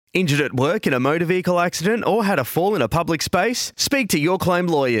Injured at work in a motor vehicle accident or had a fall in a public space? Speak to Your Claim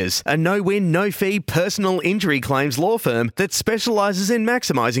Lawyers, a no-win, no-fee personal injury claims law firm that specialises in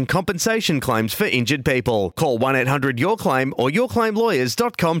maximising compensation claims for injured people. Call 1-800-YOUR-CLAIM or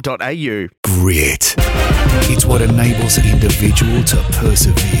yourclaimlawyers.com.au. Grit. It's what enables an individual to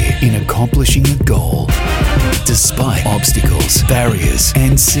persevere in accomplishing a goal, despite obstacles, barriers,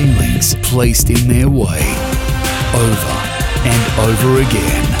 and ceilings placed in their way. Over and over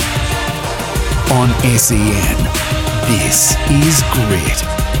again. On SEN, this is Grit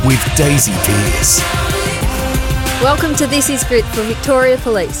with Daisy Pearce. Welcome to This is Grit for Victoria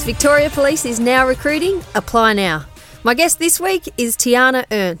Police. Victoria Police is now recruiting. Apply now. My guest this week is Tiana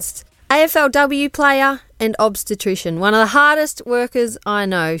Ernst, AFLW player and obstetrician, one of the hardest workers I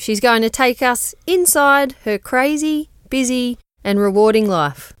know. She's going to take us inside her crazy, busy and rewarding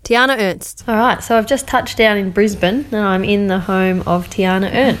life. Tiana Ernst. All right, so I've just touched down in Brisbane and I'm in the home of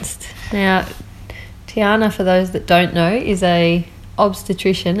Tiana Ernst. Now, Tiana, for those that don't know, is a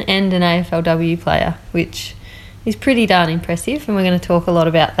obstetrician and an AFLW player, which is pretty darn impressive, and we're going to talk a lot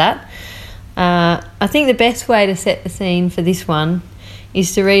about that. I think the best way to set the scene for this one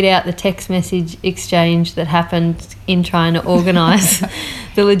is to read out the text message exchange that happened in trying to organise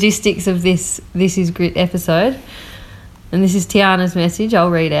the logistics of this is Grit episode. And this is Tiana's message,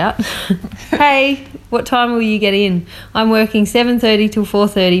 I'll read out. Hey, what time will you get in? I'm working 7:30 till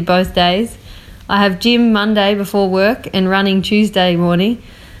 4:30 both days. I have gym Monday before work and running Tuesday morning.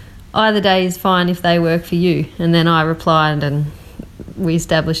 Either day is fine if they work for you. And then I replied and we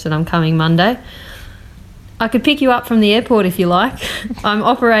established that I'm coming Monday. I could pick you up from the airport if you like. I'm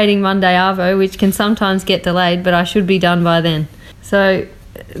operating Monday Arvo, which can sometimes get delayed, but I should be done by then. So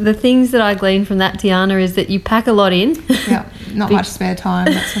the things that I glean from that, Tiana, is that you pack a lot in. Yeah, not much spare time,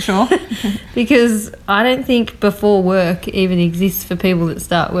 that's for sure. Because I don't think before work even exists for people that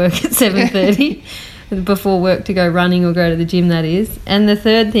start work at 7:30, before work to go running or go to the gym, that is. And the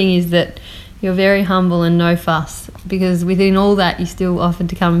third thing is that you're very humble and no fuss, because within all that you still offered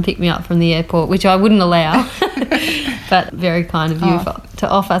to come and pick me up from the airport, which I wouldn't allow, but very kind of you to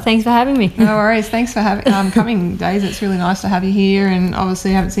offer. Thanks for having me. No worries. Thanks for coming, Daisy. It's really nice to have you here, and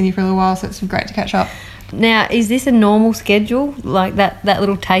obviously I haven't seen you for a little while, so it's great to catch up. Now, is this a normal schedule, like that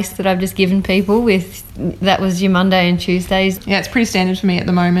little taste that I've just given people with, that was your Monday and Tuesdays? Yeah, it's pretty standard for me at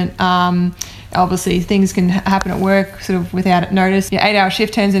the moment. Obviously, things can happen at work sort of without notice. Your 8-hour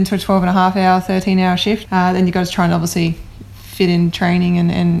shift turns into a 12.5-hour, 13-hour shift. Then you've got to try and obviously fit in training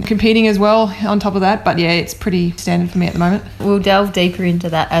and competing as well on top of that. But yeah, it's pretty standard for me at the moment. We'll delve deeper into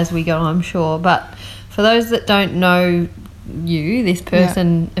that as we go, I'm sure. But for those that don't know you, this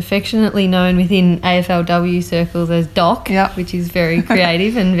person affectionately known within AFLW circles as Doc, which is very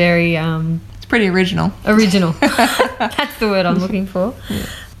creative and very... it's pretty original. Original. That's the word I'm looking for. Yeah.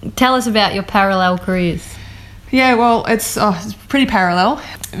 Tell us about your parallel careers. Yeah, well, it's pretty parallel,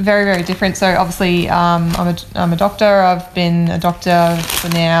 very, very different. So obviously I'm a doctor. I've been a doctor for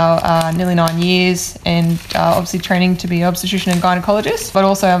now nearly 9 years, and obviously training to be an obstetrician and gynaecologist. But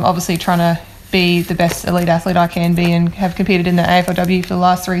also I'm obviously trying to be the best elite athlete I can be, and have competed in the AFLW for the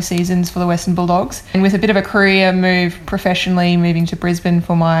last 3 seasons for the Western Bulldogs. And with a bit of a career move professionally, moving to Brisbane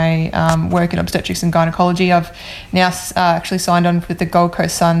for my work in obstetrics and gynaecology, I've now actually signed on with the Gold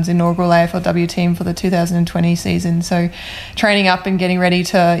Coast Suns inaugural AFLW team for the 2020 season. So training up and getting ready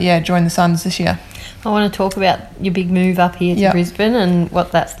to join the Suns this year. I want to talk about your big move up here to Brisbane and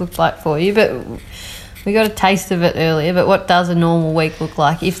what that's looked like for you, but we got a taste of it earlier, but what does a normal week look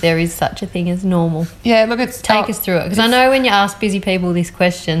like, if there is such a thing as normal? Yeah, look, take us through it, because I know when you ask busy people this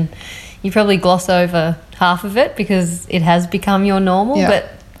question, you probably gloss over half of it because it has become your normal,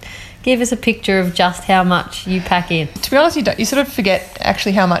 but give us a picture of just how much you pack in. To be honest, you sort of forget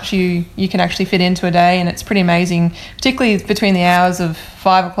actually how much you can actually fit into a day, and it's pretty amazing, particularly between the hours of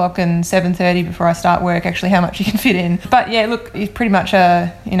 5 o'clock and 7:30 before I start work, actually how much you can fit in. But yeah, look, it's pretty much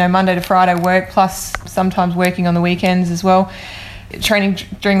Monday to Friday work, plus sometimes working on the weekends as well. Training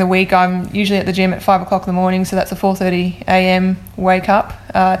during the week, I'm usually at the gym at 5 o'clock in the morning, so that's a 4:30 a.m. wake up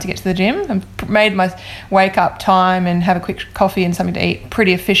to get to the gym. I've made my wake up time and have a quick coffee and something to eat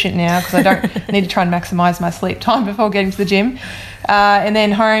pretty efficient now, because I don't need to try and maximise my sleep time before getting to the gym. And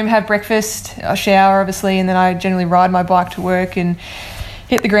then home, have breakfast, a shower obviously, and then I generally ride my bike to work and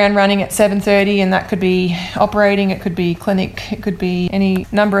hit the ground running at 7:30, and that could be operating, it could be clinic, it could be any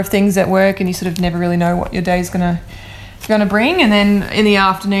number of things at work, and you sort of never really know what your day's going to going to bring. And then in the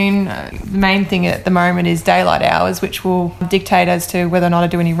afternoon, the main thing at the moment is daylight hours, which will dictate as to whether or not I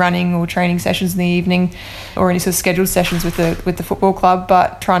do any running or training sessions in the evening or any sort of scheduled sessions with the football club,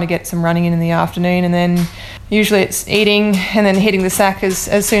 but trying to get some running in the afternoon. And then usually it's eating and then hitting the sack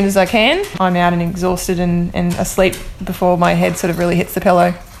as soon as I can. I'm out and exhausted and asleep before my head sort of really hits the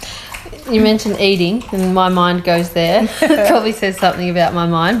pillow. You mentioned eating and my mind goes there. Probably says something about my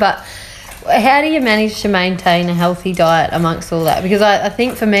mind, but how do you manage to maintain a healthy diet amongst all that? Because I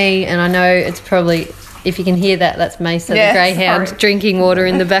think for me, and I know it's probably, if you can hear that, that's Mesa, the greyhound, sorry. drinking water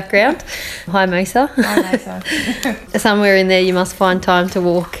in the background. Hi, Mesa. Hi, Mesa. Somewhere in there you must find time to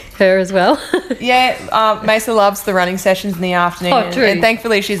walk her as well. Yeah, Mesa loves the running sessions in the afternoon. Oh, true. And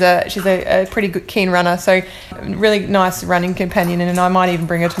thankfully she's a pretty good keen runner, so really nice running companion, and I might even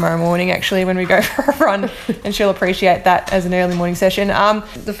bring her tomorrow morning actually when we go for a run, and she'll appreciate that as an early morning session.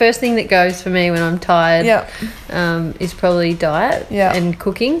 The first thing that goes for me when I'm tired is probably diet and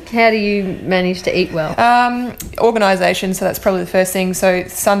cooking. How do you manage to eat well? Organisation, so that's probably the first thing. So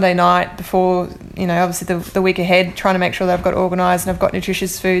Sunday night before, obviously the week ahead, trying to make sure that I've got organised and I've got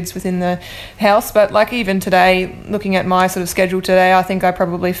nutritious foods within the house. But like even today, looking at my sort of schedule today, I think I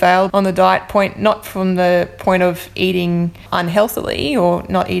probably failed on the diet point, not from the point of eating unhealthily or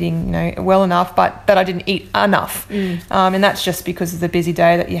not eating well enough, but that I didn't eat enough. And that's just because of the busy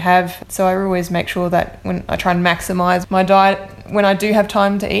day that you have. So I always make sure that when I try and maximise my diet when I do have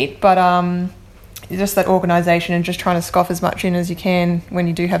time to eat, but just that organisation and just trying to scoff as much in as you can when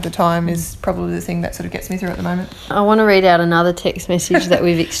you do have the time is probably the thing that sort of gets me through at the moment. I want to read out another text message that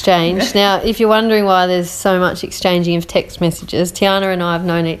we've exchanged. Now, if you're wondering why there's so much exchanging of text messages, Tiana and I have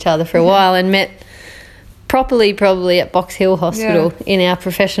known each other for a while and met properly probably at Box Hill Hospital in our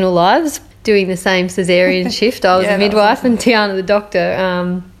professional lives, doing the same caesarean shift. I was a midwife and Tiana the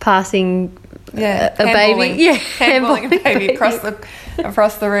doctor, passing a baby. Handballing a baby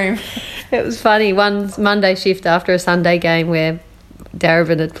across the room. It was funny. One Monday shift after a Sunday game where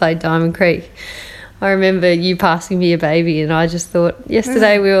Darebin had played Diamond Creek, I remember you passing me a baby, and I just thought,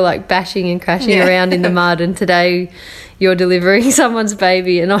 yesterday we were like bashing and crashing around in the mud, and today you're delivering someone's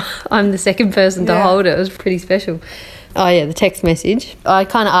baby and I'm the second person to hold it. It was pretty special. Oh yeah, the text message. I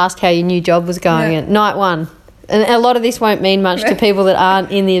kind of asked how your new job was going at night one. And a lot of this won't mean much to people that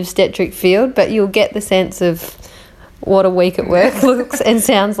aren't in the obstetric field, but you'll get the sense of what a week at work looks and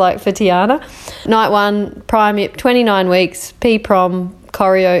sounds like for Tiana. Night one, Primip, 29 weeks, P-Prom,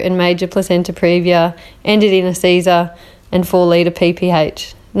 choreo and major placenta previa, ended in a Caesar and 4-litre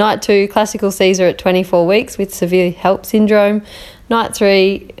PPH. Night 2, classical Caesar at 24 weeks with severe HELP syndrome. Night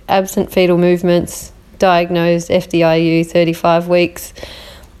 3, absent fetal movements, diagnosed FDIU, 35 weeks.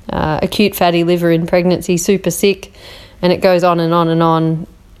 Acute fatty liver in pregnancy, super sick, and it goes on and on and on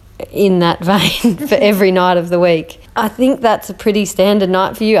in that vein for every night of the week. I think that's a pretty standard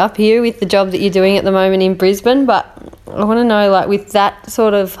night for you up here with the job that you're doing at the moment in Brisbane, but I want to know, like, with that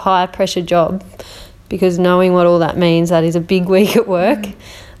sort of high pressure job, because knowing what all that means, that is a big week at work,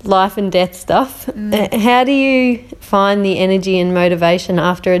 life and death stuff. How do you find the energy and motivation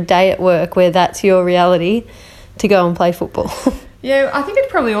after a day at work where that's your reality to go and play football? Yeah, I think it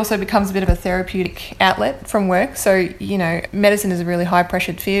probably also becomes a bit of a therapeutic outlet from work. So, medicine is a really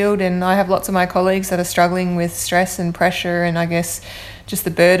high-pressured field, and I have lots of my colleagues that are struggling with stress and pressure and I guess just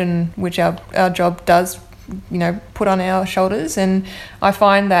the burden which our job does, put on our shoulders. And I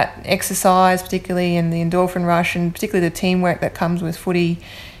find that exercise, particularly in the endorphin rush and particularly the teamwork that comes with footy,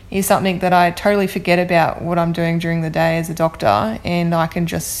 is something that I totally forget about what I'm doing during the day as a doctor, and I can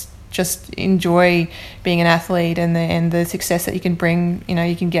just enjoy being an athlete and the success that you can bring.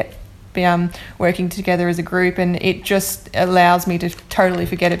 You can get working together as a group, and it just allows me to totally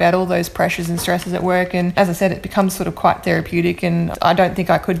forget about all those pressures and stresses at work. And as I said, it becomes sort of quite therapeutic, and I don't think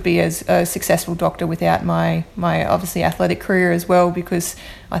I could be as a successful doctor without my obviously athletic career as well, because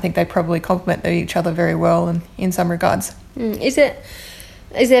I think they probably complement each other very well in some regards.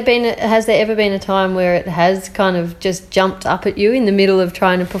 Has there ever been a time where it has kind of just jumped up at you in the middle of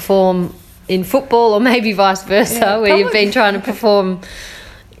trying to perform in football, or maybe vice versa, where you've been trying to perform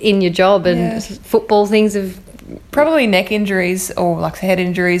in your job and football things have... Probably neck injuries or like head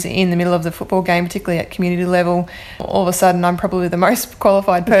injuries in the middle of the football game, particularly at community level. All of a sudden, I'm probably the most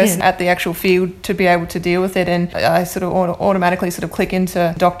qualified person at the actual field to be able to deal with it, and I sort of automatically sort of click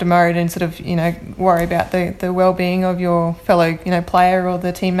into doctor mode and sort of worry about the well-being of your fellow player or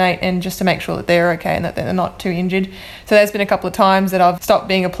the teammate, and just to make sure that they're okay and that they're not too injured. So there's been a couple of times that I've stopped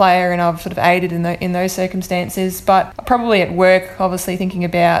being a player and I've sort of aided in those circumstances. But probably at work, obviously thinking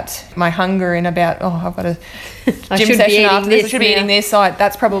about my hunger and about I've got a gym session after this. I should be eating this.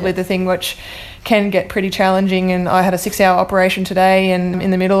 That's probably the thing which can get pretty challenging, and I had a 6-hour operation today, and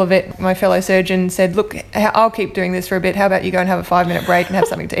in the middle of it my fellow surgeon said, look, I'll keep doing this for a bit, how about you go and have a 5-minute break and have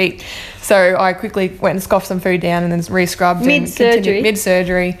something to eat? So I quickly went and scoffed some food down and then re-scrubbed.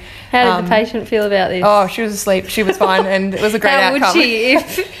 Mid-surgery. How did the patient feel about this? Oh, she was asleep. She was fine, and it was a great outcome. How would she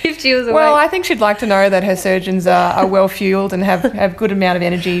if she was awake? Well, I think she'd like to know that her surgeons are well-fueled and have good amount of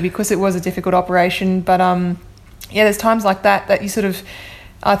energy, because it was a difficult operation. But, there's times like that you sort of...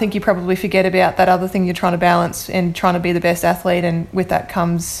 I think you probably forget about that other thing you're trying to balance and trying to be the best athlete, and with that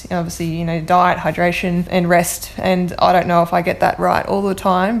comes obviously diet, hydration and rest, and I don't know if I get that right all the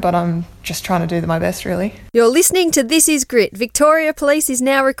time, but I'm just trying to do my best, really. You're listening to This Is Grit. Victoria Police is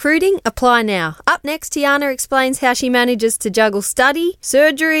now recruiting. Apply now. Up next, Tiana explains how she manages to juggle study,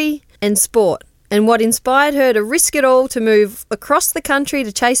 surgery and sport, and what inspired her to risk it all to move across the country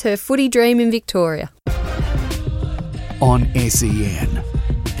to chase her footy dream in Victoria. On SEN,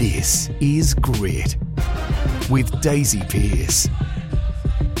 this is Grit with Daisy Pearce.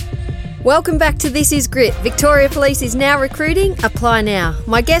 Welcome back to This Is Grit. Victoria Police is now recruiting. Apply now.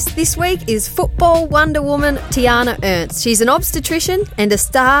 My guest this week is football wonder woman Tiana Ernst. She's an obstetrician and a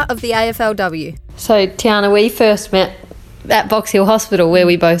star of the AFLW. So Tiana, we first met at Box Hill Hospital, where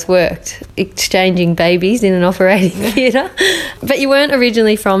we both worked, exchanging babies in an operating theatre. But you weren't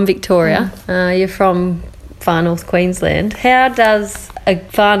originally from Victoria. You're from Far North Queensland. How does a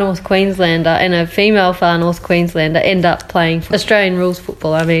Far North Queenslander and a female Far North Queenslander end up playing Australian rules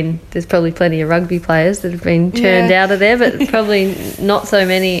football? I mean, there's probably plenty of rugby players that have been churned out of there, but probably not so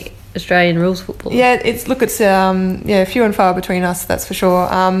many Australian rules football. Yeah, it's few and far between us, that's for sure.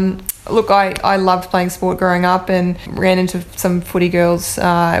 I loved playing sport growing up and ran into some footy girls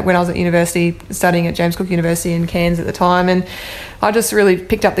when I was at university, studying at James Cook University in Cairns at the time, and I just really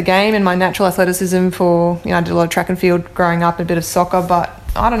picked up the game and my natural athleticism for, I did a lot of track and field growing up, a bit of soccer, but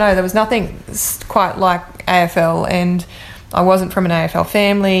I don't know, there was nothing quite like AFL, and I wasn't from an AFL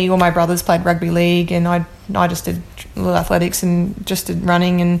family. All my brothers played rugby league, and I just did little athletics and just did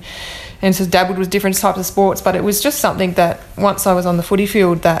running and so dabbled with different types of sports. But it was just something that once I was on the footy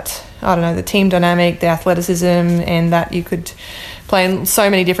field, that, I don't know, the team dynamic, the athleticism, and that you could play in so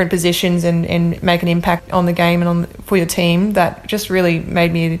many different positions and make an impact on the game and for your team, that just really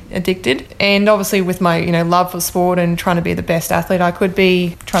made me addicted. And obviously with my love for sport and trying to be the best athlete I could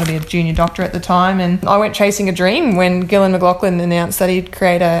be, trying to be a junior doctor at the time, and I went chasing a dream when Gillan McLaughlin announced that he'd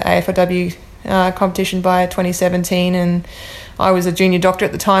create a AFLW competition by 2017, and I was a junior doctor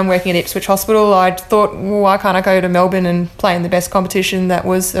at the time working at Ipswich Hospital. I thought, well, why can't I go to Melbourne and play in the best competition that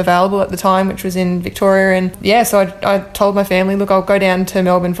was available at the time, which was in Victoria? And so I told my family, look, I'll go down to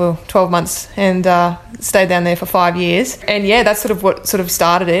Melbourne for 12 months and stayed down there for 5 years. And that's sort of what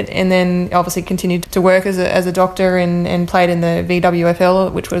started it, and then obviously continued to work as a doctor and played in the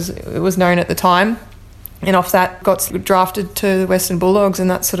VWFL, which was known at the time. And off that, got drafted to the Western Bulldogs,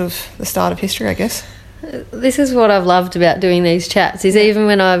 and that's sort of the start of history, I guess. This is what I've loved about doing these chats, is even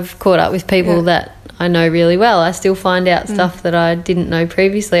when I've caught up with people that I know really well, I still find out stuff that I didn't know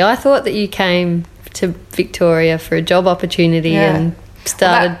previously. I thought that you came to Victoria for a job opportunity and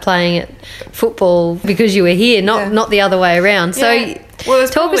started playing at football because you were here, not the other way around. So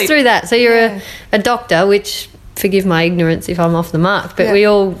talk us through that. So you're a doctor, which... forgive my ignorance if I'm off the mark, but we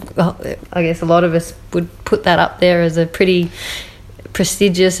all, I guess a lot of us would put that up there as a pretty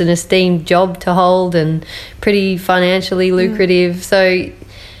prestigious and esteemed job to hold and pretty financially lucrative. So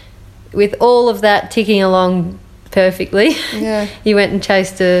with all of that ticking along perfectly, you went and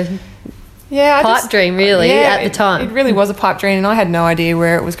chased a pipe dream, really, at the time. It really was a pipe dream, and I had no idea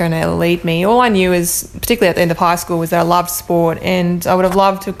where it was going to lead me. All I knew is, particularly at the end of high school, was that I loved sport, and I would have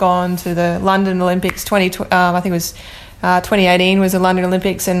loved to have gone to the London Olympics. I think it was 2018 was the London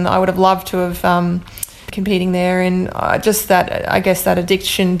Olympics, and I would have loved to have competing there. And just that, I guess, that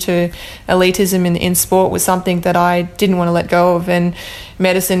addiction to elitism in sport was something that I didn't want to let go of, and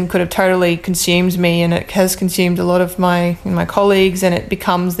medicine could have totally consumed me, and it has consumed a lot of my colleagues, and it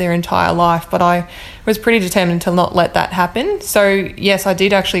becomes their entire life. But I was pretty determined to not let that happen. So yes, I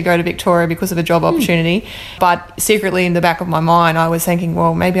did actually go to Victoria because of a job opportunity, but secretly in the back of my mind I was thinking,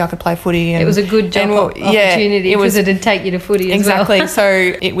 well, maybe I could play footy. And it was a good job opportunity because it would take you to footy as well. Exactly.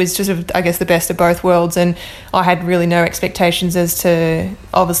 So it was just, I guess, the best of both worlds, and I had really no expectations as to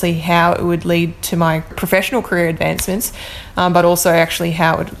obviously how it would lead to my professional career advancements, but also actually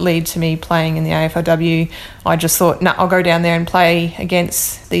how it would lead to me playing in the AFLW. I just thought, I'll go down there and play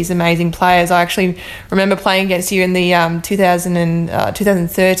against these amazing players. I actually remember playing against you in the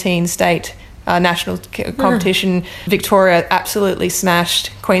 2013 state national competition, Victoria absolutely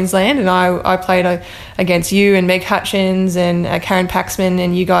smashed Queensland, and I played against you and Meg Hutchins and Karen Paxman,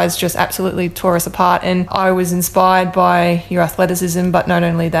 and you guys just absolutely tore us apart. And I was inspired by your athleticism, but not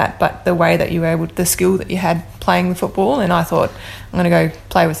only that, but the way that you were the skill that you had playing football. And I thought, I'm going to go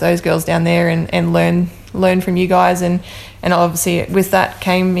play with those girls down there and learn from you guys. And obviously with that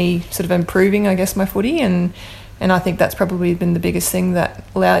came me sort of improving, I guess, my footy, and I think that's probably been the biggest thing that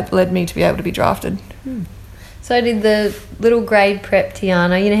led me to be able to be drafted. So did the little grade prep,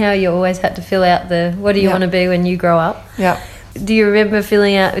 Tiana, you know how you always had to fill out the what do you want to be when you grow up? Yeah. Do you remember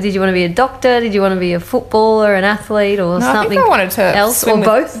filling out, did you want to be a doctor? Did you want to be a footballer, an athlete, or something I think I wanted to else, or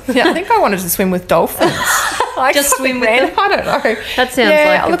both? Yeah, I think I wanted to swim with dolphins. Just swim with them? I don't know. That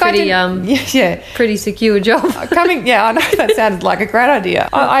sounds like a pretty secure job. I know that sounded like a great idea.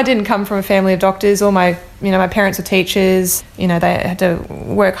 I didn't come from a family of doctors. All my parents were teachers. They had to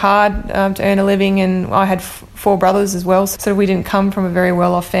work hard to earn a living, and I had 4 brothers as well. So we didn't come from a very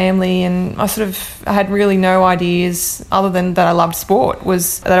well-off family, and I had really no ideas other than that I loved sport,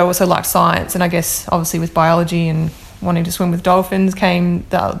 was that I also liked science. And I guess obviously with biology and wanting to swim with dolphins came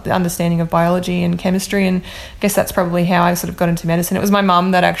the understanding of biology and chemistry, and I guess that's probably how I sort of got into medicine. It was my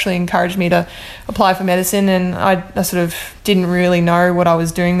mum that actually encouraged me to apply for medicine, and I sort of didn't really know what I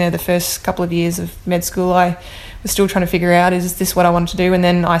was doing there. The first couple of years of med school, I was still trying to figure out, is this what I wanted to do? And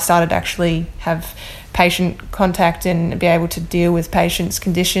then I started to actually have patient contact and be able to deal with patients'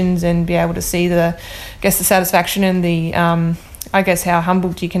 conditions and be able to see the satisfaction and the how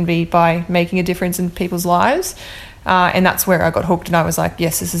humbled you can be by making a difference in people's lives. And that's where I got hooked, and I was like,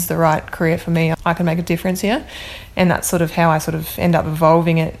 yes, this is the right career for me. I can make a difference here. And that's sort of how I sort of end up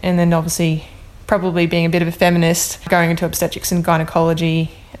evolving it. And then obviously probably being a bit of a feminist, going into obstetrics and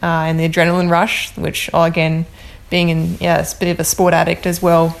gynecology and the adrenaline rush, which again, being a bit of a sport addict as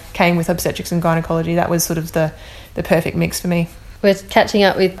well, came with obstetrics and gynecology. That was sort of the perfect mix for me. We're catching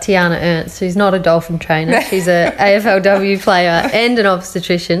up with Tiana Ernst, who's not a dolphin trainer. She's a AFLW player and an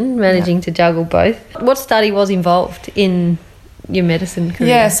obstetrician, managing to juggle both. What study was involved in your medicine career?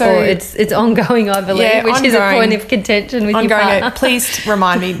 Yeah, so it's ongoing, I believe, which is a point of contention with your partner. Please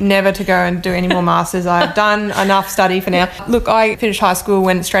remind me never to go and do any more masters. I've done enough study for now. Look, I finished high school,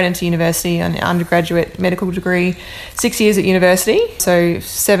 went straight into university, an undergraduate medical degree, 6 years at university. So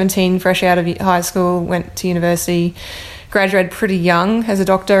 17, fresh out of high school, went to university. Graduated pretty young as a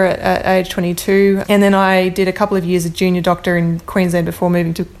doctor at age 22, and then I did a couple of years as junior doctor in Queensland before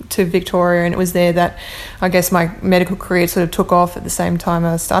moving to Victoria, and it was there that I guess my medical career sort of took off at the same time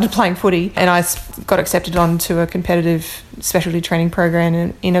I started playing footy, and I got accepted onto a competitive specialty training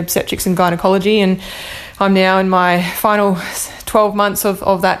program in obstetrics and gynecology, and I'm now in my final 12 months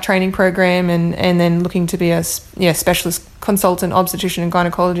of that training program, and then looking to be a specialist consultant obstetrician and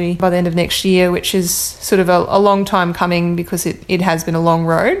gynecology by the end of next year, which is sort of a long time coming because it has been a long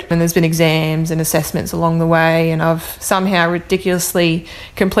road, and there's been exams and assessments along the way, and I've somehow ridiculously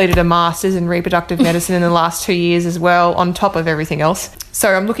completed a master's in reproductive medicine in the last 2 years as well, on top of everything else.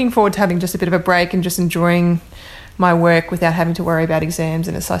 So I'm looking forward to having just a bit of a break and just enjoying my work without having to worry about exams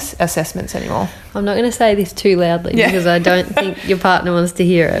and assessments anymore. I'm not going to say this too loudly because I don't think your partner wants to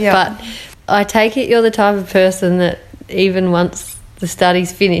hear it, but I take it you're the type of person that even once the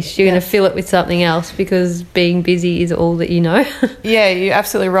study's finished, you're going to fill it with something else because being busy is all that you know. Yeah, you're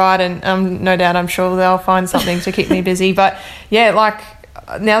absolutely right, and no doubt I'm sure they'll find something to keep me busy. But yeah, like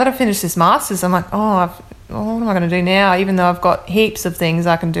now that I've finished this master's, I'm like, what am I going to do now? Even though I've got heaps of things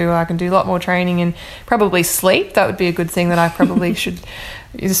I can do a lot more training and probably sleep. That would be a good thing that I probably should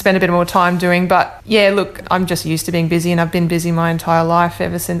spend a bit more time doing. But yeah, look, I'm just used to being busy, and I've been busy my entire life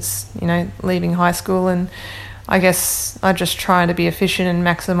ever since, leaving high school, and I guess I'm just trying to be efficient and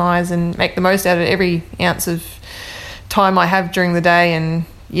maximise and make the most out of every ounce of time I have during the day, and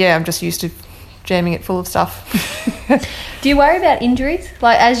yeah, I'm just used to jamming it full of stuff. Do you worry about injuries?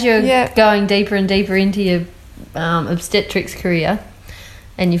 Like as you're going deeper and deeper into your obstetrics career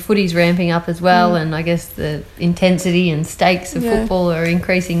and your footy's ramping up as well, and I guess the intensity and stakes of football are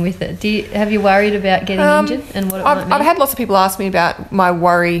increasing with it. Have you worried about getting injured and what it might mean? I've had lots of people ask me about my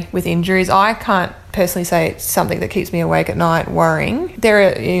worry with injuries. I can't personally say it's something that keeps me awake at night worrying. There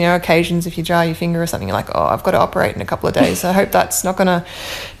are, occasions if you jar your finger or something, you're like, I've got to operate in a couple of days. So I hope that's not going to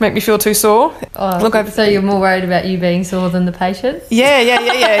make me feel too sore. So you're more worried about you being sore than the patient?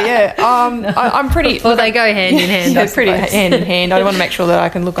 Yeah. I'm pretty... Or they go hand in hand. Yeah, pretty hand in hand. I want to make sure that I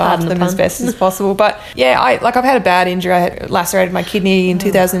can look after them as best as possible. But yeah, I've had a bad injury. I had lacerated my kidney in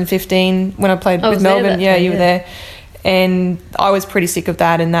 2015 when I played with Melbourne. Yeah, you were there. And I was pretty sick of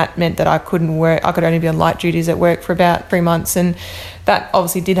that, and that meant that I couldn't work. I could only be on light duties at work for about 3 months, and that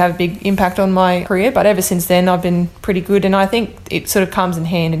obviously did have a big impact on my career. But ever since then, I've been pretty good, and I think it sort of comes in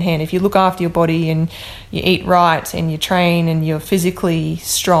hand. If you look after your body and you eat right and you train and you're physically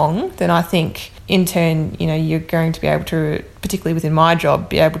strong, then I think in turn, you're going to be able to, particularly within my job,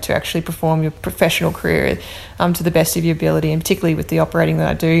 be able to actually perform your professional career to the best of your ability. And particularly with the operating that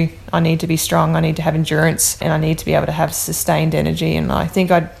I do, I need to be strong, I need to have endurance, and I need to be able to have sustained energy. And I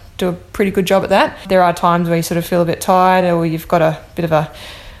think I do a pretty good job at that. There are times where you sort of feel a bit tired, or you've got a bit of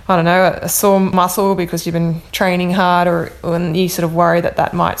a sore muscle because you've been training hard, and you sort of worry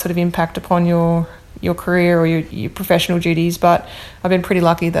that might sort of impact upon your career or your professional duties. But I've been pretty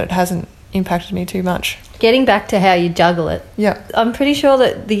lucky that it hasn't impacted me too much. Getting back to how you juggle it. Yeah. I'm pretty sure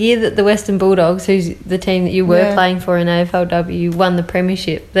that the year that the Western Bulldogs, who's the team that you were playing for in AFLW, won the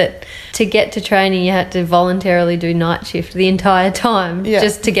premiership, that to get to training you had to voluntarily do night shift the entire time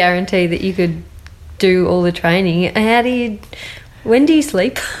just to guarantee that you could do all the training. When do you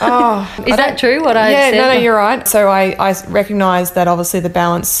sleep? Is that true, what I said? No, you're right. So I recognise that obviously the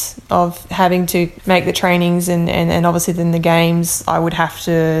balance of having to make the trainings and obviously then the games, I would have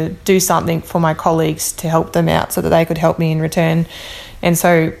to do something for my colleagues to help them out so that they could help me in return. And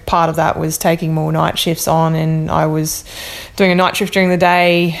so part of that was taking more night shifts on, and I was doing a night shift during the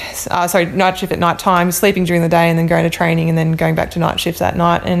day, night shift at night time, sleeping during the day and then going to training and then going back to night shifts at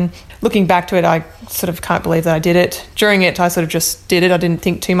night. And looking back to it, I sort of can't believe that I did it. During it, I sort of just did it. I didn't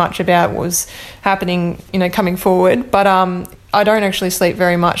think too much about what was happening, coming forward. But I don't actually sleep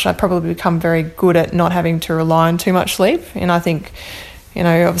very much. I've probably become very good at not having to rely on too much sleep. And I think,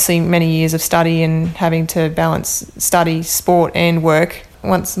 obviously many years of study and having to balance study, sport and work.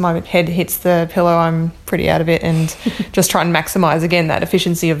 Once my head hits the pillow, I'm pretty out of it, and just try and maximise, again, that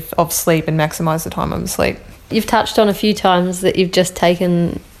efficiency of sleep and maximise the time I'm asleep. You've touched on a few times that you've just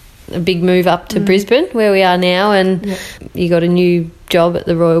taken a big move up to Brisbane, where we are now, and you got a new job at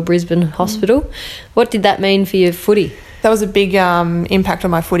the Royal Brisbane Hospital. What did that mean for your footy? That was a big impact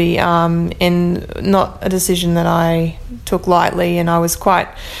on my footy, and not a decision that I took lightly, and I was quite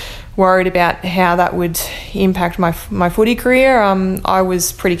worried about how that would impact my footy career. I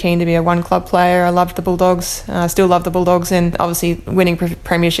was pretty keen to be a one-club player. I loved the Bulldogs. I still love the Bulldogs, and obviously winning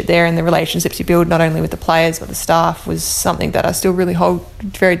premiership there and the relationships you build not only with the players but the staff was something that I still really hold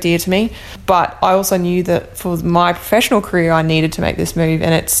very dear to me. But I also knew that for my professional career I needed to make this move,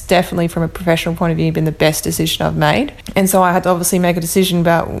 and it's definitely from a professional point of view been the best decision I've made. And so I had to obviously make a decision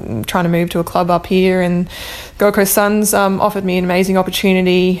about trying to move to a club up here, and Gold Coast Suns offered me an amazing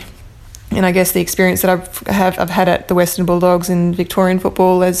opportunity. And I guess the experience that I've had at the Western Bulldogs in Victorian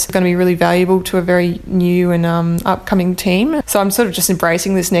football is going to be really valuable to a very new and upcoming team. So I'm sort of just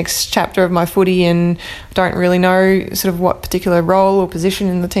embracing this next chapter of my footy, and don't really know sort of what particular role or position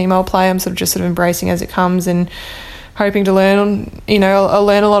in the team I'll play. I'm sort of embracing as it comes and hoping to learn. I'll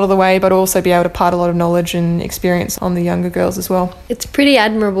learn a lot of the way, but also be able to impart a lot of knowledge and experience on the younger girls as well. It's pretty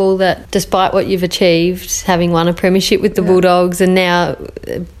admirable that despite what you've achieved, having won a premiership with the Bulldogs and now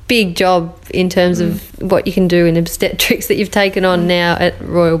a big job in terms of what you can do in obstetrics that you've taken on now at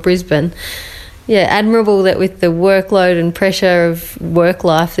Royal Brisbane. Yeah, admirable that with the workload and pressure of work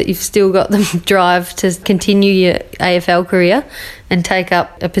life that you've still got the drive to continue your AFL career and take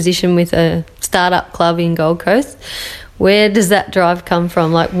up a position with a startup club in Gold Coast. Where does that drive come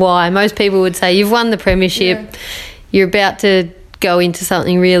from? Like, why? Most people would say you've won the premiership, you're about to go into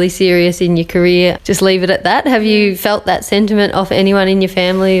something really serious in your career. Just leave it at that. Have you felt that sentiment off anyone in your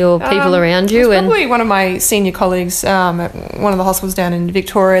family or people around you? It was probably one of my senior colleagues at one of the hospitals down in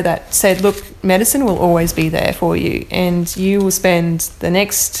Victoria that said, look, medicine will always be there for you, and you will spend the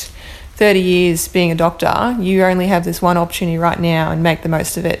next 30 years being a doctor. You only have this one opportunity right now, and make the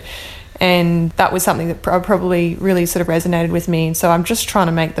most of it. And that was something that probably really sort of resonated with me. And so I'm just trying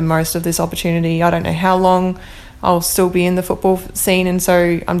to make the most of this opportunity. I don't know how long I'll still be in the football scene, and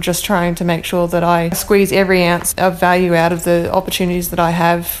so I'm just trying to make sure that I squeeze every ounce of value out of the opportunities that I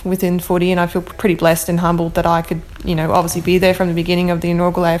have within footy. And I feel pretty blessed and humbled that I could, obviously be there from the beginning of the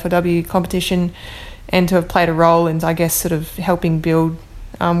inaugural AFLW competition, and to have played a role in, I guess, sort of helping build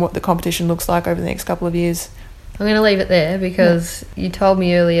what the competition looks like over the next couple of years. I'm going to leave it there because you told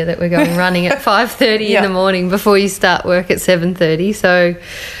me earlier that we're going running at 5:30 in the morning before you start work at 7:30. So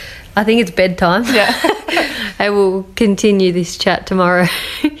I think it's bedtime. Yeah. I will continue this chat tomorrow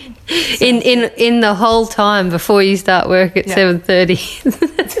in the whole time before you start work at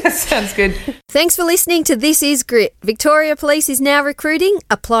 7:30. That sounds good. Thanks for listening to This Is Grit. Victoria Police is now recruiting.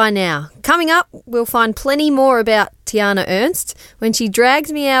 Apply now. Coming up, we'll find plenty more about Tiana Ernst when she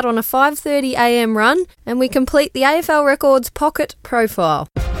drags me out on a 5:30am run and we complete the AFL Records Pocket Profile.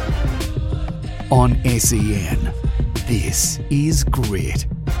 On SEN, this is Grit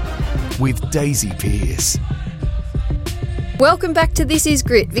with Daisy Pearce. Welcome back to This Is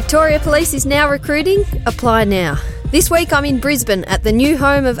Grit. Victoria Police is now recruiting. Apply now. This week I'm in Brisbane at the new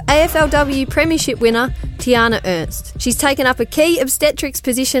home of AFLW Premiership winner Tiana Ernst. She's taken up a key obstetrics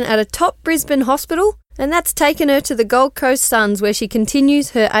position at a top Brisbane hospital, and that's taken her to the Gold Coast Suns where she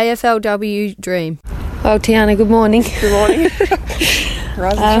continues her AFLW dream. Well, Tiana, good morning. Good morning.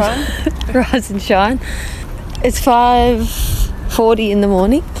 Rise and shine. Rise and shine. It's 5:40 in the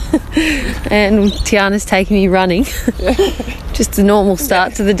morning and Tiana's taking me running. Just a normal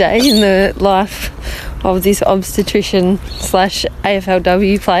start to the day in the life of this obstetrician /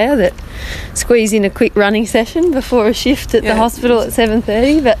 AFLW player that squeezed in a quick running session before a shift at the hospital at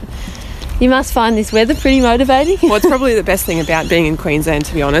 7:30. But you must find this weather pretty motivating. Well, it's probably the best thing about being in Queensland,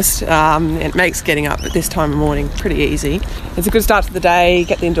 to be honest. It makes getting up at this time of morning pretty easy. It's a good start to the day,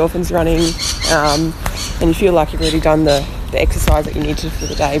 get the endorphins running, and you feel like you've already done the exercise that you need to for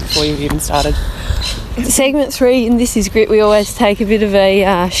the day before you've even started. Segment 3 in This Is Grit, we always take a bit of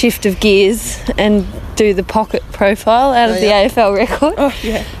a shift of gears and do the pocket profile out of the AFL record. Oh,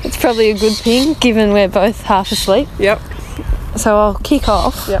 yeah. It's probably a good thing given we're both half asleep. Yep. So I'll kick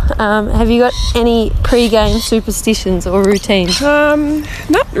off. Yep. Have you got any pre-game superstitions or routines?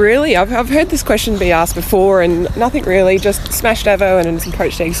 Not really. I've heard this question be asked before, and nothing really. Just smashed avo and some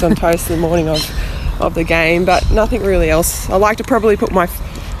poached eggs on toast in the morning of the game, but nothing really else. I like to probably put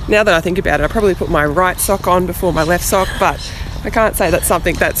now that I think about it, I probably put my right sock on before my left sock, but I can't say that's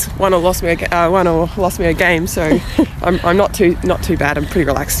something that's won or lost me a game. So I'm not too bad. I'm pretty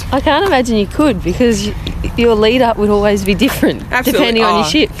relaxed. I can't imagine you could, because your lead up would always be different. Absolutely. Depending on your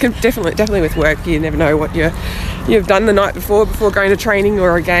shift. Definitely with work, you never know what you've done the night before going to training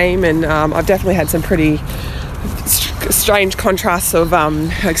or a game, and I've definitely had some pretty strange contrasts of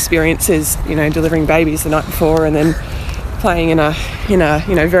experiences. Delivering babies the night before and then playing in a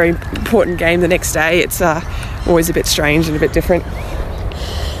very important game the next day. It's always a bit strange and a bit different.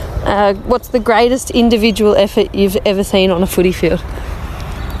 What's the greatest individual effort you've ever seen on a footy field?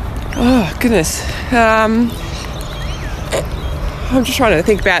 Oh goodness, I'm just trying to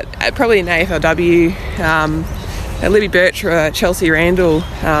think about probably in AFLW, Libby Birch or Chelsea Randall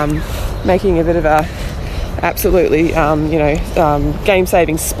making a bit of a absolutely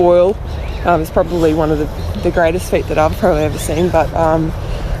game-saving spoil. It's probably one of the greatest feat that I've probably ever seen, but I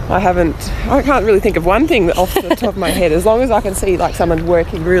can't really think of one thing off the top of my head. As long as I can see like someone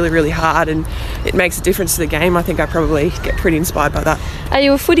working really, really hard and it makes a difference to the game, I think I probably get pretty inspired by that. Are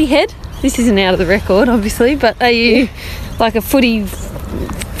you a footy head? This isn't out of the record, obviously, but are you like a footy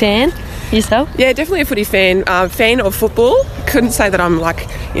fan yourself? Yeah, definitely a footy fan. Fan of football. Couldn't say that I'm like,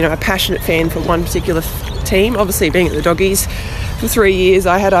 a passionate fan for one particular team. Obviously, being at the Doggies for 3 years,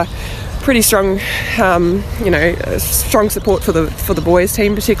 I had a pretty strong, strong support for the boys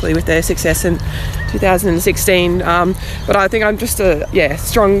team, particularly with their success in 2016. But I think I'm just a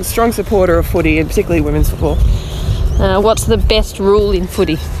strong supporter of footy, and particularly women's football. What's the best rule in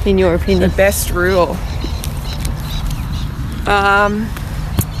footy, in your opinion? The best rule. I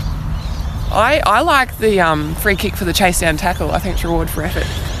like the free kick for the chase down tackle. I think it's reward for effort.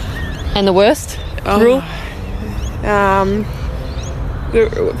 And the worst rule?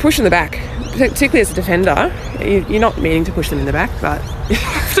 Push in the back, particularly as a defender. You're not meaning to push them in the back, but you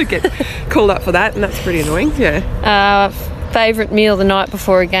have to get called up for that, and that's pretty annoying. Yeah. Favourite meal the night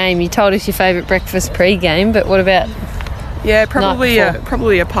before a game? You told us your favourite breakfast pre-game, but what about? Yeah,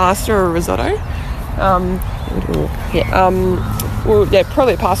 probably a pasta or a risotto.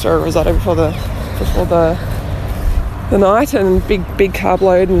 Probably a pasta or a risotto before the night, and big carb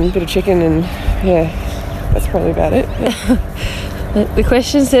load and a bit of chicken, and that's probably about it. Yeah. The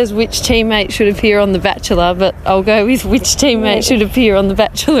question says which teammate should appear on The Bachelor, but I'll go with which teammate should appear on The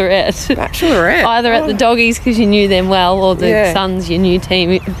Bachelorette. Bachelorette? Either at the Doggies because you knew them well, or the Suns, your new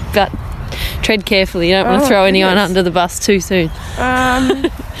team. But tread carefully, you don't want to throw anyone under the bus too soon.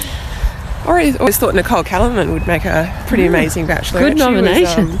 I always thought Nicole Callaghan would make a pretty amazing Bachelorette. Good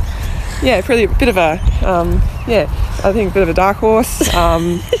nomination. Probably a bit of a, I think a bit of a dark horse.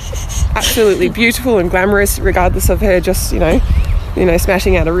 Absolutely beautiful and glamorous, regardless of her just,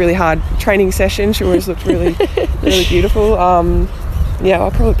 smashing out a really hard training session. She always looked really, really beautiful.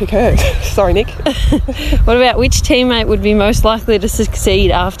 I'll probably pick her. Sorry, Nick. What about which teammate would be most likely to succeed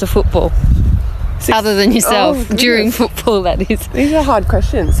after football? Other than yourself, during football? football, that is. These are hard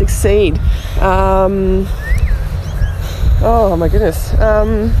questions. Succeed. Oh my goodness.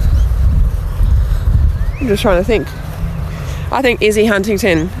 I'm just trying to think. I think Izzy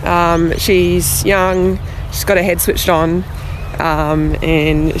Huntington. She's young. She's got her head switched on,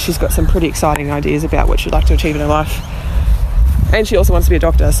 and she's got some pretty exciting ideas about what she'd like to achieve in her life. And she also wants to be a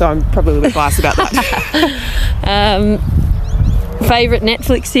doctor, so I'm probably a little bit biased about that. Favourite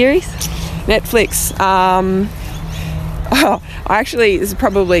Netflix series? Netflix. This is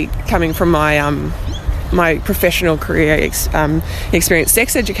probably coming from my professional career experience.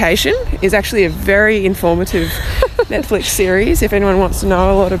 Sex Education is actually a very informative Netflix series. If anyone wants to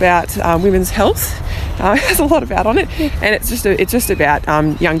know a lot about women's health, there's a lot about on it, and it's just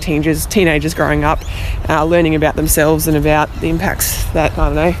about young teenagers growing up, learning about themselves and about the impacts that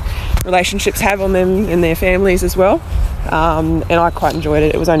relationships have on them and their families as well. And I quite enjoyed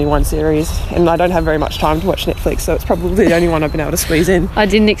it. It was only one series, and I don't have very much time to watch Netflix, so it's probably the only one I've been able to squeeze in. I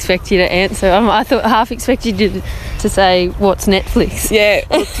didn't expect you to answer. I thought half expected you to say what's Netflix. Yeah,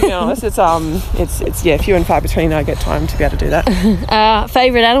 look, to be honest, it's few and far between I get time to be able to do that.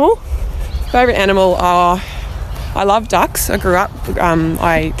 Favourite animal? Favourite animal? I love ducks. I grew up.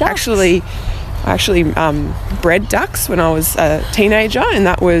 I actually bred ducks when I was a teenager, and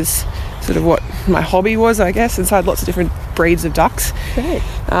that was sort of what my hobby was, I guess, and so I had lots of different breeds of ducks. Great.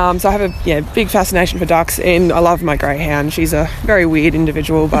 So I have a big fascination for ducks, and I love my greyhound. She's a very weird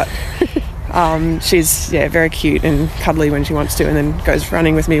individual, but she's very cute and cuddly when she wants to, and then goes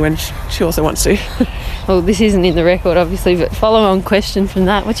running with me when she also wants to. Well, this isn't in the record, obviously, but follow-on question from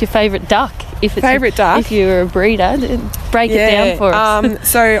that. What's your favourite duck? Favourite duck? If you were a breeder, break it down for us.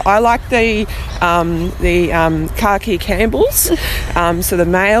 So I like the khaki Campbells. So the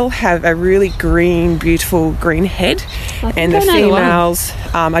male have a really green, beautiful green head, and the females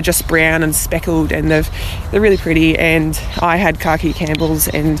are just brown and speckled, and they're really pretty. And I had khaki Campbells,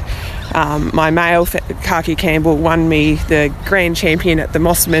 and my male khaki Campbell won me the grand champion at the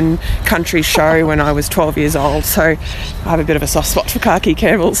Mossman Country Show when I was 12 years old. So I have a bit of a soft spot for khaki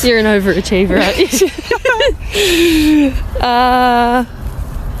Campbells. You're an overachiever, aren't you?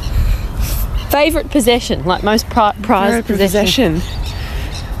 Favourite possession, like most prized possession?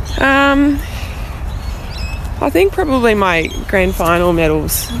 I think probably my grand final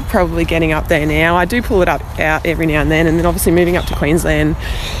medals, probably getting up there now. I do pull it out every now and then obviously moving up to Queensland,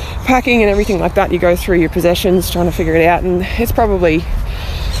 packing and everything like that, you go through your possessions trying to figure it out, and it's probably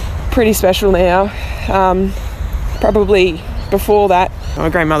pretty special now. Probably before that, my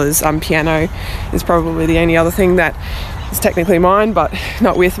grandmother's piano is probably the only other thing that is technically mine, but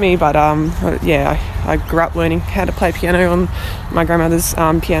not with me. But I grew up learning how to play piano on my grandmother's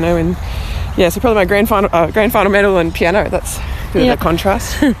piano, and so probably my grand final medal and piano. That's a bit of a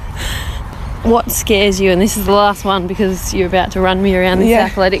contrast. What scares you? And this is the last one because you're about to run me around this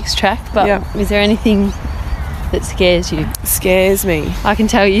athletics track. But is there anything that scares you? Scares me. I can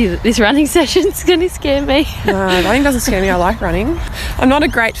tell you that this running session's going to scare me. No, running doesn't scare me. I like running. I'm not a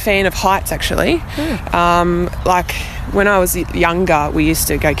great fan of heights, actually. Like when I was younger, we used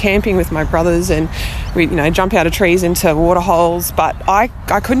to go camping with my brothers, and we jump out of trees into water holes, but I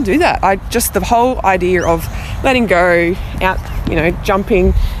couldn't do that. The whole idea of letting go out,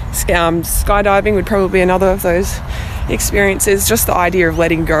 jumping, skydiving would probably be another of those experiences. Just the idea of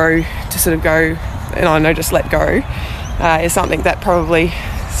letting go, to sort of go, and just let go, is something that probably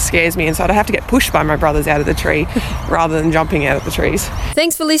scares me, and so I'd have to get pushed by my brothers out of the tree rather than jumping out of the trees.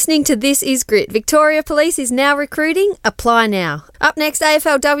 Thanks for listening to This Is Grit. Victoria Police is now recruiting. Apply now. Up next,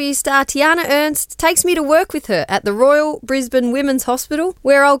 AFLW star Tiana Ernst takes me to work with her at the Royal Brisbane Women's Hospital,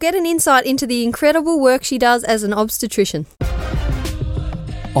 where I'll get an insight into the incredible work she does as an obstetrician.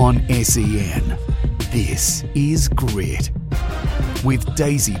 On SEN, this is Grit with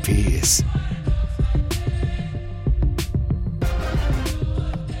Daisy Pearce.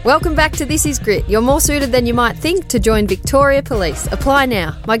 Welcome back to This Is Grit. You're more suited than you might think to join Victoria Police. Apply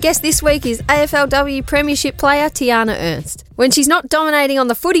now. My guest this week is AFLW Premiership player Tiana Ernst. When she's not dominating on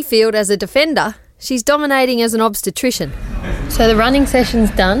the footy field as a defender, she's dominating as an obstetrician. So the running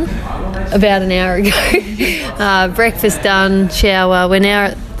session's done about an hour ago. Breakfast done, shower. We're now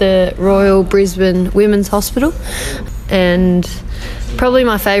at the Royal Brisbane Women's Hospital, and probably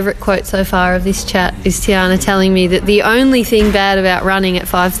my favourite quote so far of this chat is Tiana telling me that the only thing bad about running at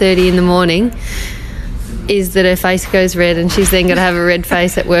 5:30 in the morning is that her face goes red, and she's then got to have a red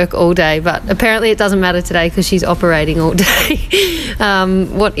face at work all day. But apparently it doesn't matter today because she's operating all day.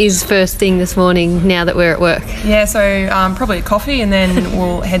 What is first thing this morning now that we're at work? Yeah, so probably a coffee, and then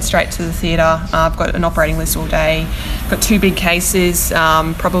we'll head straight to the theatre. I've got an operating list all day. Got 2 big cases.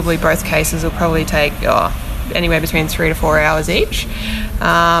 Probably both cases will probably take anywhere between 3 to 4 hours each.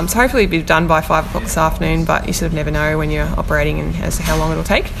 So hopefully it'll be done by 5 o'clock this afternoon, but you sort of never know when you're operating and as to how long it'll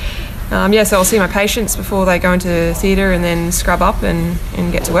take. So I'll see my patients before they go into theatre and then scrub up and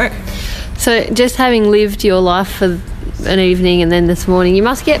get to work. So just having lived your life for an evening and then this morning, you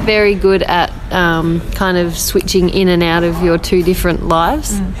must get very good at kind of switching in and out of your two different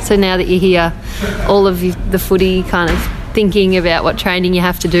lives. So now that you're here, all of the footy kind of thinking about what training you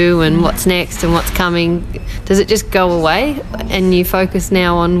have to do and what's next and what's coming, does it just go away and you focus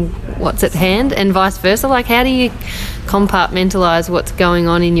now on what's at hand, and vice versa? Like, how do you compartmentalise what's going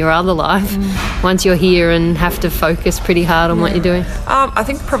on in your other life once you're here and have to focus pretty hard on what you're doing? I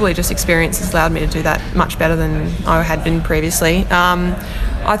think probably just experience has allowed me to do that much better than I had been previously.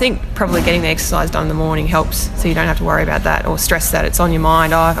 I think probably getting the exercise done in the morning helps, so you don't have to worry about that or stress that it's on your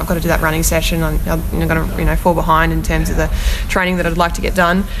mind. I've got to do that running session. I'm going to fall behind in terms of the training that I'd like to get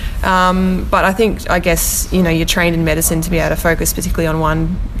done. But I guess you're trained in medicine to be able to focus particularly on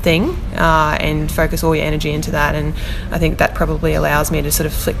one thing and focus all your energy into that, and I think that probably allows me to sort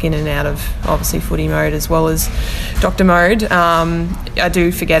of flick in and out of obviously footy mode as well as doctor mode. I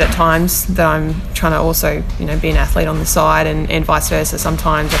do forget at times that I'm trying to also be an athlete on the side, and vice versa.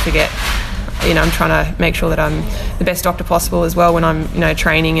 Sometimes I forget I'm trying to make sure that I'm the best doctor possible as well when I'm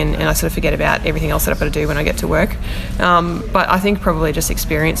training, and I sort of forget about everything else that I've got to do when I get to work. But I think probably just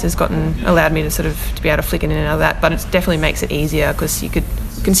experience has allowed me to be able to flick in and out of that, but it definitely makes it easier because you could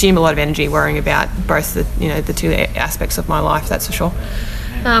consume a lot of energy worrying about both the two aspects of my life, that's for sure.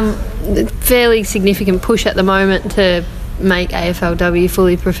 Fairly significant push at the moment to make AFLW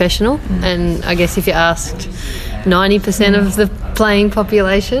fully professional, and I guess if you asked 90% of the playing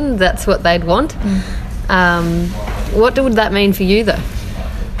population, that's what they'd want. What would that mean for you though?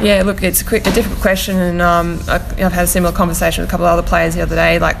 Yeah, look, it's a difficult question, and I've had a similar conversation with a couple of other players the other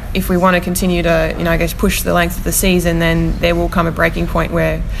day. Like, if we want to continue to, push the length of the season, then there will come a breaking point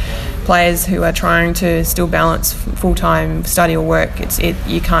where players who are trying to still balance full-time study or work,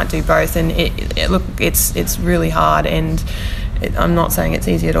 you can't do both, and it's really hard, and I'm not saying it's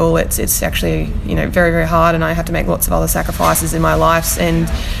easy at all. It's actually very, very hard, and I have to make lots of other sacrifices in my life, and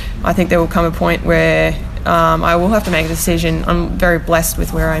I think there will come a point where I will have to make a decision. I'm very blessed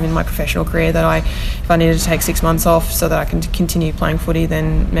with where I'm in my professional career that if I needed to take 6 months off so that I can continue playing footy,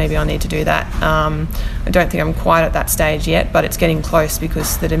 then maybe I need to do that. I don't think I'm quite at that stage yet, but it's getting close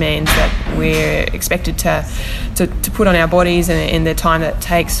because the demands that we're expected to put on our bodies and the time that it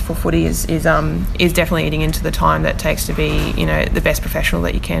takes for footy is definitely eating into the time that it takes to be the best professional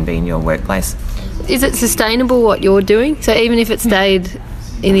that you can be in your workplace. Is it sustainable what you're doing? So even if it stayed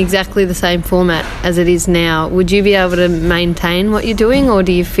in exactly the same format as it is now, would you be able to maintain what you're doing, or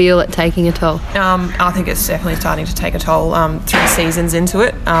do you feel it taking a toll? I think it's definitely starting to take a toll 3 seasons into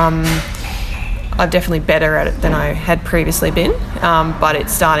it. I'm definitely better at it than I had previously been, but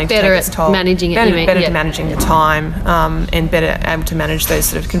it's starting to take its toll. Managing it, better at managing the time, and better able to manage those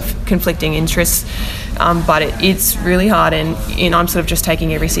sort of conflicting interests. But it's really hard, and I'm sort of just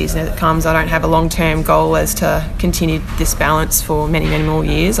taking every season as it comes. I don't have a long-term goal as to continue this balance for many, many more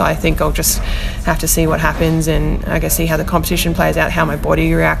years. I think I'll just have to see what happens, and I guess see how the competition plays out, how my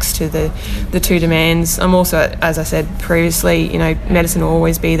body reacts to the two demands. I'm also, as I said previously, medicine will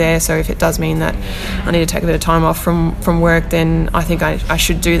always be there, so if it does mean that I need to take a bit of time off from work, then I think I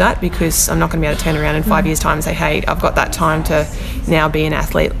should do that, because I'm not going to be able to turn around in 5 years' time and say, hey, I've got that time to now be an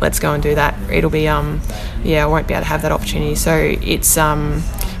athlete, let's go and do that. It'll be I won't be able to have that opportunity. So it's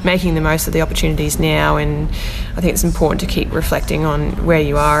making the most of the opportunities now, and I think it's important to keep reflecting on where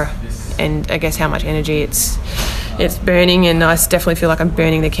you are and I guess how much energy it's burning, and I definitely feel like I'm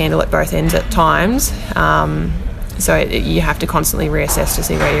burning the candle at both ends at times. So you have to constantly reassess to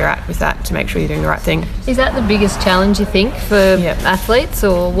see where you're at with that to make sure you're doing the right thing. Is that the biggest challenge, you think, for athletes,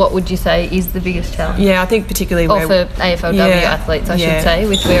 or what would you say is the biggest challenge? Yeah, I think particularly for AFLW athletes, I should say,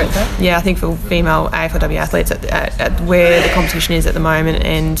 with where it's at. Yeah, I think for female AFLW athletes at where the competition is at the moment,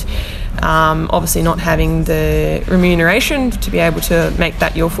 and obviously not having the remuneration to be able to make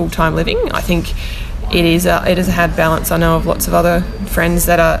that your full-time living, I think it is a hard balance. I know of lots of other friends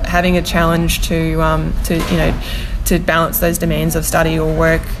that are having a challenge to balance those demands of study or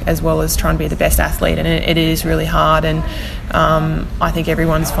work as well as trying to be the best athlete, and it is really hard, and I think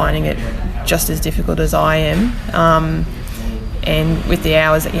everyone's finding it just as difficult as I am, and with the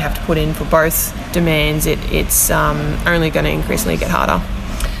hours that you have to put in for both demands, it's only going to increasingly get harder.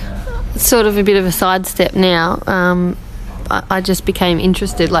 Sort of a bit of a sidestep now. I just became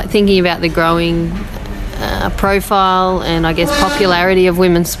interested, like thinking about the growing profile and I guess popularity of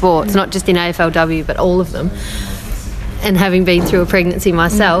women's sports, not just in AFLW but all of them, and having been through a pregnancy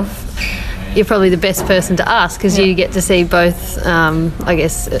myself, you're probably the best person to ask, because you get to see both, I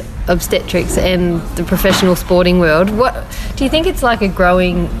guess, obstetrics and the professional sporting world. What do you think it's like a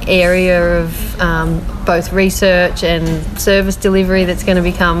growing area of both research and service delivery that's going to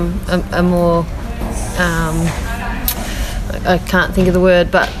become a more, I can't think of the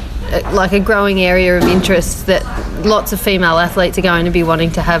word, but like a growing area of interest, that lots of female athletes are going to be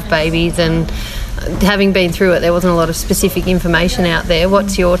wanting to have babies, and having been through it, there wasn't a lot of specific information out there.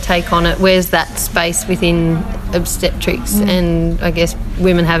 What's your take on it? Where's that space within obstetrics and, I guess,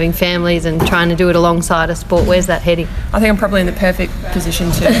 women having families and trying to do it alongside a sport? Where's that heading? I think I'm probably in the perfect position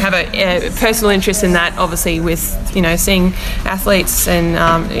to have a personal interest in that, obviously, with, you know, seeing athletes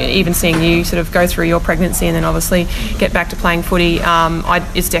and even seeing you sort of go through your pregnancy and then obviously get back to playing footy.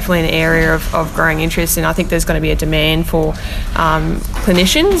 It's definitely an area of growing interest, and I think there's going to be a demand for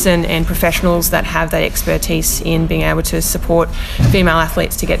clinicians and professionals that have that expertise in being able to support female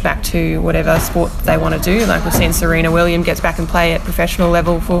athletes to get back to whatever sport they want to do. Like we've seen Serena Williams gets back and play at professional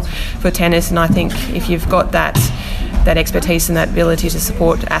level for tennis, and I think if you've got that expertise and that ability to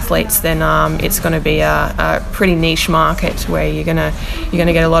support athletes, then it's going to be a pretty niche market where you're going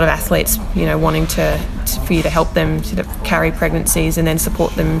to get a lot of athletes, you know, wanting for you to help them sort of carry pregnancies and then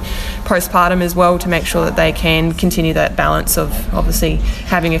support them postpartum as well, to make sure that they can continue that balance of obviously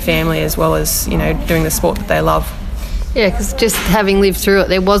having a family as well as, you know, doing the sport that they love. Yeah, because just having lived through it,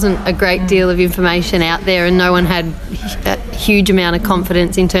 there wasn't a great deal of information out there, and no one had a huge amount of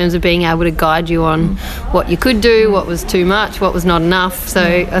confidence in terms of being able to guide you on what you could do, what was too much, what was not enough. So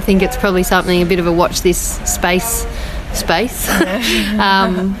I think it's probably something, a bit of a watch this space.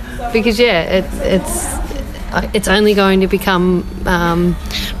 Because it's only going to become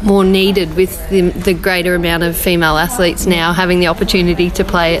more needed with the greater amount of female athletes now having the opportunity to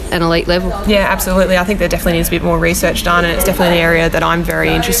play at an elite level. Yeah, absolutely. I think there definitely needs a bit more research done, and it's definitely an area that I'm very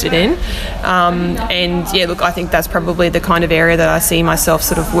interested in. And yeah, look, I think that's probably the kind of area that I see myself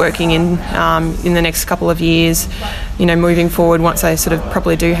sort of working in the next couple of years. You know, moving forward, once I sort of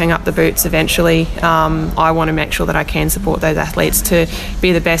probably do hang up the boots eventually, I want to make sure that I can support those athletes to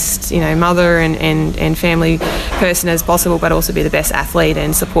be the best, you know, mother and family person as possible, but also be the best athlete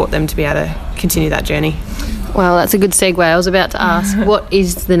and support them to be able to continue that journey. Well, that's a good segue. I was about to ask, what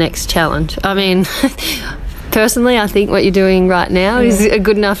is the next challenge? I mean, personally, I think what you're doing right now is a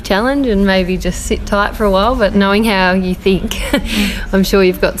good enough challenge, and maybe just sit tight for a while, but knowing how you think, I'm sure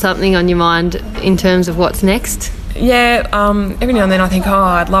you've got something on your mind in terms of what's next. Yeah, every now and then I think,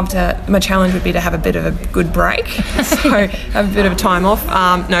 I'd love to, my challenge would be to have a bit of a good break, so have a bit of a time off.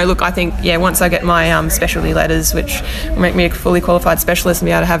 No, look, I think, once I get my specialty letters, which will make me a fully qualified specialist and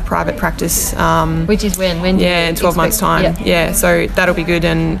be able to have private practice. Which is when? Yeah, in 12 months' time. Yeah, so that'll be good,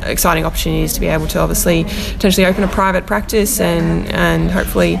 and exciting opportunities to be able to obviously potentially open a private practice and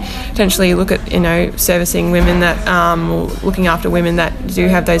hopefully potentially look at, you know, servicing women that, or looking after women that do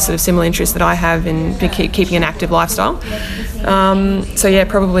have those sort of similar interests that I have in keeping an active lifestyle. So yeah,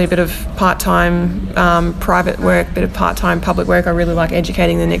 probably a bit of part-time private work, a bit of part-time public work. I really like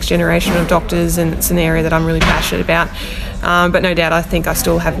educating the next generation of doctors, and it's an area that I'm really passionate about. But no doubt I think I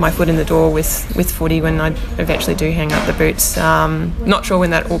still have my foot in the door with footy when I eventually do hang up the boots. Not sure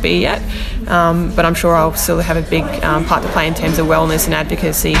when that will be yet, but I'm sure I'll still have a big part to play in terms of wellness and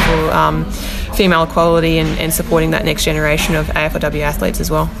advocacy for female equality and supporting that next generation of AFLW athletes as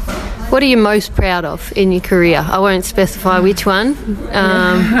well. What are you most proud of in your career? I won't specify which one.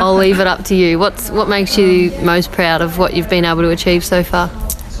 I'll leave it up to you. What makes you most proud of what you've been able to achieve so far?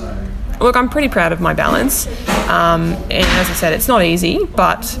 Look, I'm pretty proud of my balance. And as I said, it's not easy,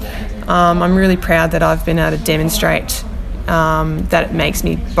 but I'm really proud that I've been able to demonstrate that it makes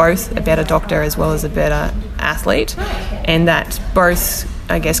me both a better doctor as well as a better athlete, and that both,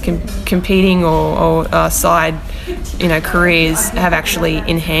 I guess, competing or side, you know, careers have actually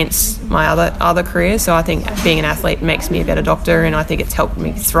enhanced my other careers. So I think being an athlete makes me a better doctor, and I think it's helped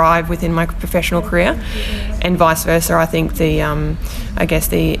me thrive within my professional career, and vice versa. I think the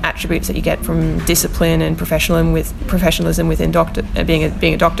attributes that you get from discipline and professionalism within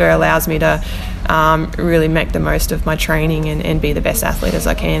being a doctor allows me to really make the most of my training and be the best athlete as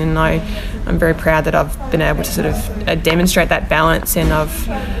I can. And I'm very proud that I've been able to sort of demonstrate that balance, and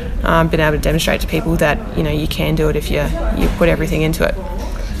I've been able to demonstrate to people that, you know, you can do it if you put everything into it.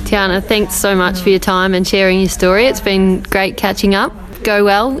 Tiana, thanks so much for your time and sharing your story. It's been great catching up. Go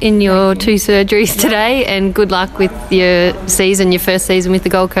well in your 2 surgeries today, and good luck with your first season with the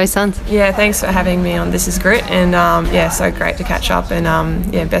Gold Coast Suns. Yeah, thanks for having me on This Is Grit, and so great to catch up,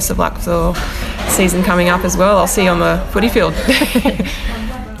 and best of luck for the season coming up as well. I'll see you on the footy field.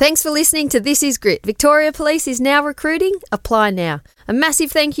 Thanks for listening to This Is Grit. Victoria Police is now recruiting. Apply now. A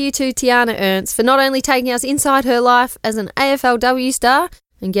massive thank you to Tiana Ernst for not only taking us inside her life as an AFLW star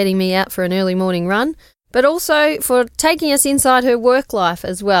and getting me out for an early morning run, but also for taking us inside her work life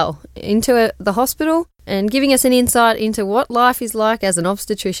as well, into the hospital and giving us an insight into what life is like as an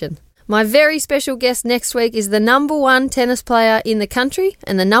obstetrician. My very special guest next week is the number one tennis player in the country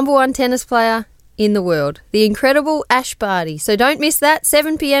and the number one tennis player in the world, the incredible Ash Barty. So don't miss that,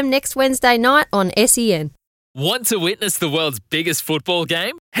 7 p.m. next Wednesday night on SEN. Want to witness the world's biggest football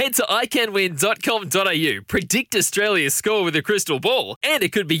game? Head to iCanWin.com.au, predict Australia's score with a crystal ball, and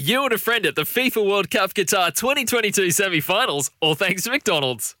it could be you and a friend at the FIFA World Cup Qatar 2022 semi-finals, all thanks to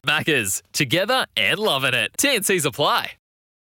McDonald's. Maccas, together and loving it. T&Cs apply.